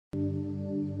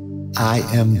I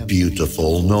am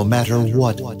beautiful no matter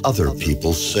what other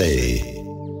people say.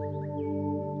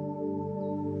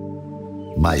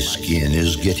 My skin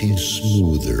is getting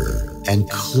smoother and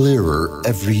clearer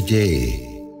every day.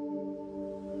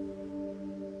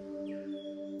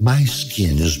 My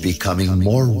skin is becoming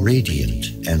more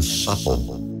radiant and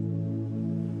supple.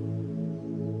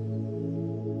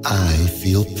 I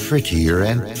feel prettier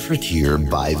and prettier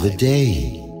by the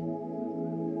day.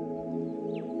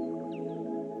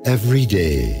 Every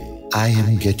day, I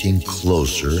am getting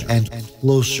closer and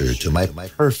closer to my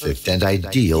perfect and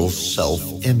ideal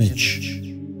self-image.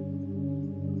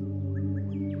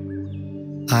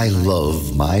 I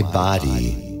love my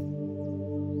body.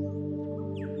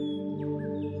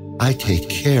 I take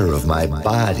care of my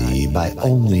body by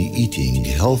only eating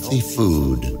healthy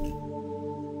food.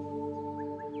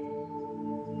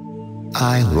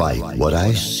 I like what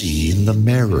I see in the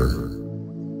mirror.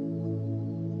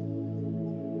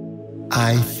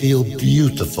 I feel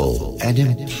beautiful and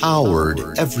empowered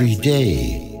every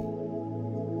day.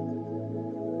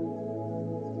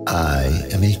 I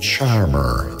am a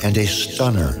charmer and a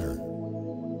stunner.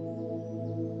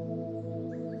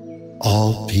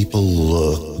 All people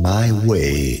look my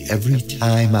way every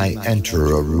time I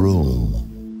enter a room.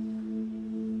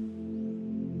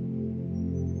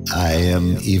 I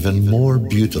am even more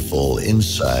beautiful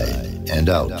inside and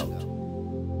out.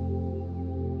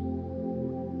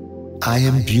 I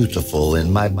am beautiful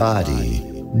in my body,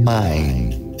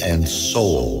 mind, and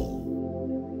soul.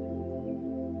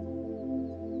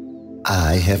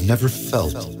 I have never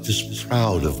felt this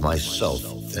proud of myself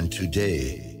than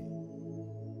today.